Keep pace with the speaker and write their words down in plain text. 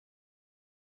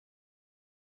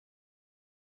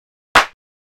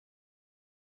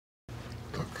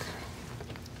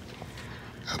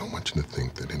don't want you to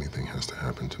think that anything has to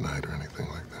happen tonight or anything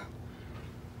like that.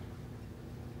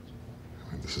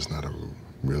 I mean, this is not a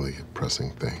really pressing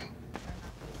thing.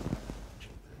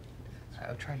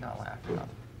 I'll try not laughing.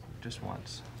 Just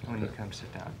once when you come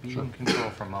sit down. Be in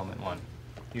control for moment one.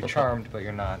 You're charmed, but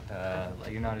you're not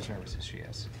as nervous as she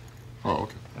is. Oh,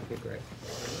 okay. Okay, great.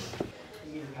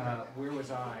 Where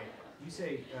was I? You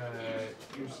say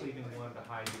you were sleeping, you wanted to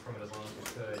hide you from it as long as you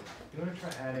could. You want to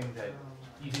try adding that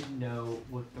you didn't know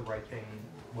what the right thing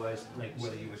was, like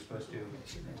whether you were supposed to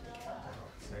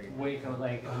wake up,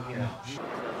 like, you know.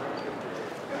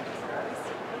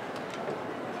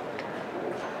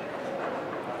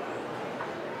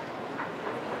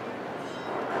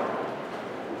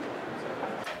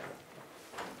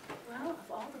 Well,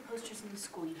 of all the posters in the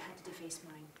school, you had to deface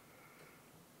mine.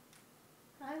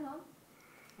 I know.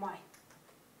 Why?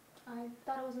 I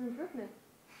thought it was an improvement.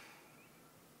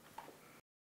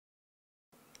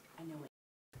 I know what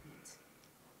it means.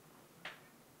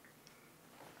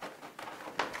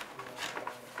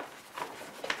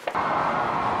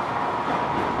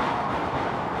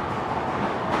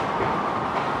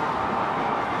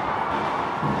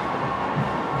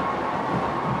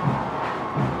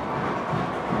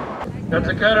 That's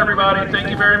a cut, everybody. Thank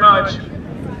you very much.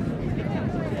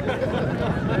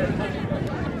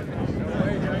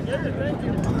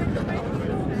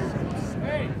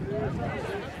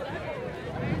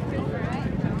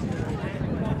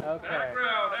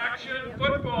 Background, action,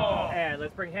 football. And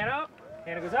let's bring Hannah up.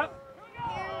 Hannah goes up.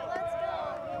 Yeah, let's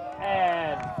go.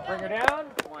 And bring her down.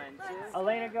 1, 2.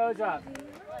 Elena goes up.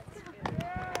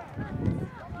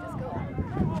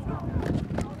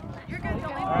 You're good, go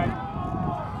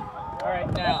All right,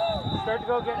 now start to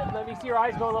go get. Let me see your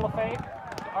eyes go a little faint.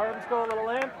 Arms go a little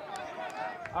limp.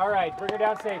 All right, bring her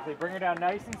down safely. Bring her down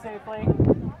nice and safely.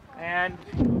 And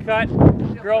cut.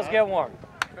 Girls get warm.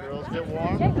 Girls get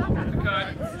warm.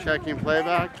 Checking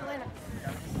playback.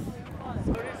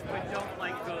 But don't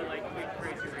like go like big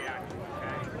crazy reaction.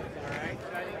 Okay. All right.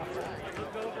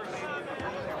 Look over maybe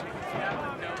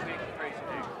no big crazy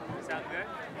thing. Sound good?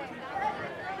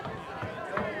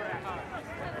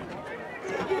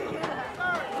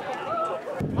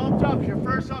 Pumped up. Your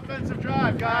first offensive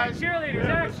drive, guys. Cheerleaders,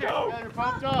 action. Yeah, you're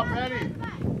pumped up. Ready?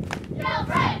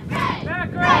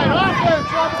 Background. Right,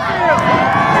 offense on the field.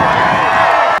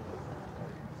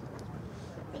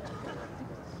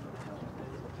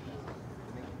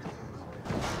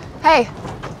 Hey,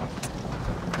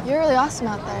 you're really awesome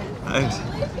out there. Thanks.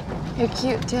 You're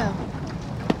cute too.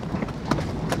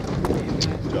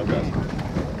 Good job, guys.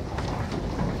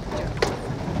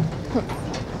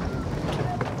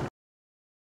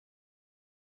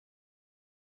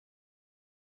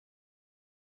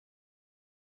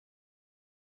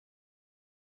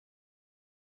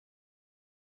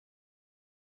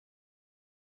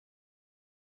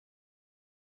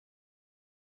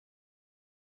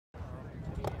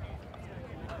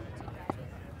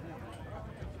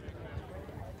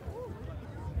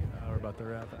 We're about to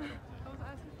wrap it.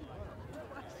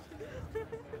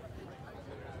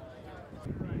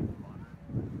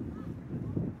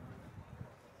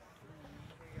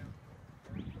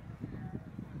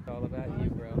 It's all about you,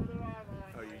 bro.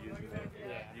 Oh, you're using that?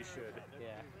 Yeah. You should.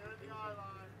 Yeah.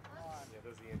 Yeah,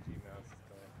 those ENG mouse,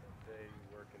 they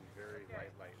work in very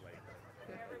light.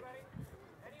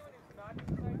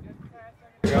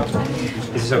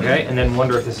 Is this okay? And then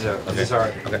wonder if this is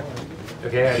alright. Okay.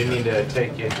 Okay, I didn't mean to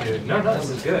take you to. No, this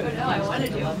is good. No, I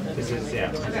wanted to. This is,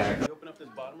 yeah. Okay. Open up this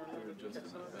bottom a little bit just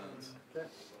as an advance. Okay.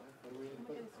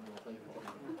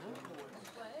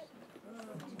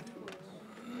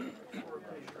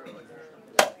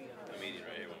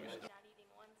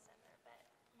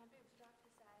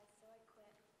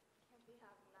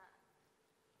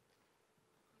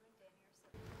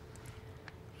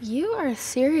 You are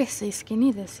seriously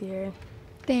skinny this year.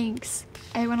 Thanks.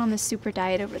 I went on this super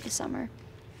diet over the summer.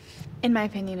 In my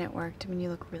opinion, it worked. I mean, you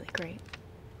look really great.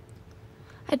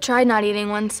 I tried not eating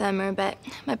one summer, but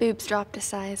my boobs dropped a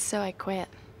size, so I quit.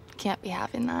 Can't be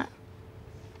having that.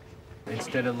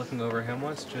 Instead of looking over him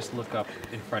once, just look up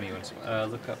in front of you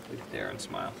and look up there and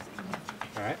smile.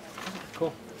 All right.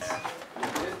 Cool.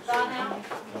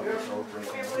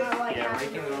 Yeah,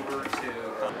 raking over to.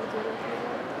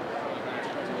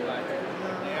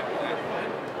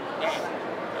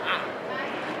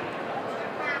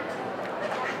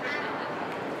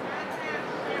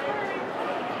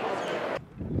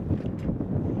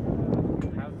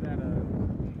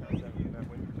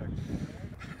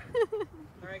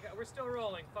 We're still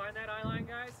rolling. Find that eye line,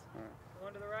 guys.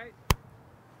 One to the right.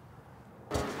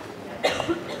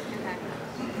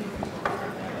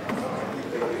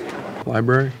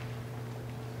 Library?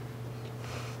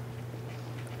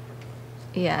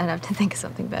 Yeah, I'd have to think of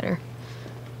something better.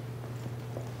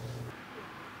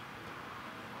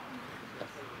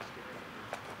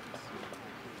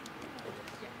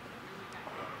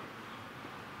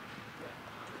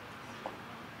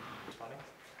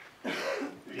 Do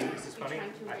you think this is funny?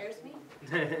 Trying to embarrass me?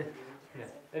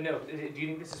 No, do you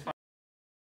think this is funny?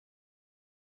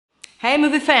 Hey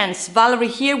movie fans, Valerie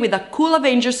here with a cool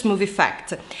Avengers movie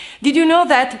fact. Did you know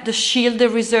that the SHIELD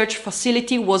research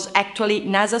facility was actually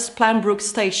NASA's Planbrook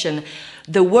Station,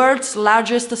 the world's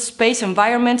largest space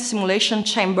environment simulation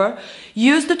chamber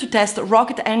used to test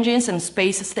rocket engines and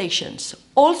space stations?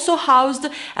 Also housed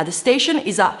at the station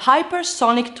is a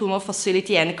hypersonic tunnel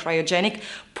facility and cryogenic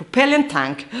propellant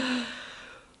tank.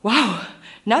 Wow,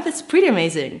 now that's pretty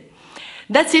amazing.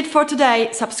 That's it for today.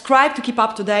 Subscribe to keep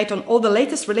up to date on all the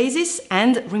latest releases,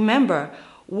 and remember,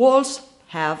 walls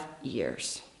have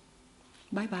ears.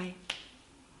 Bye bye.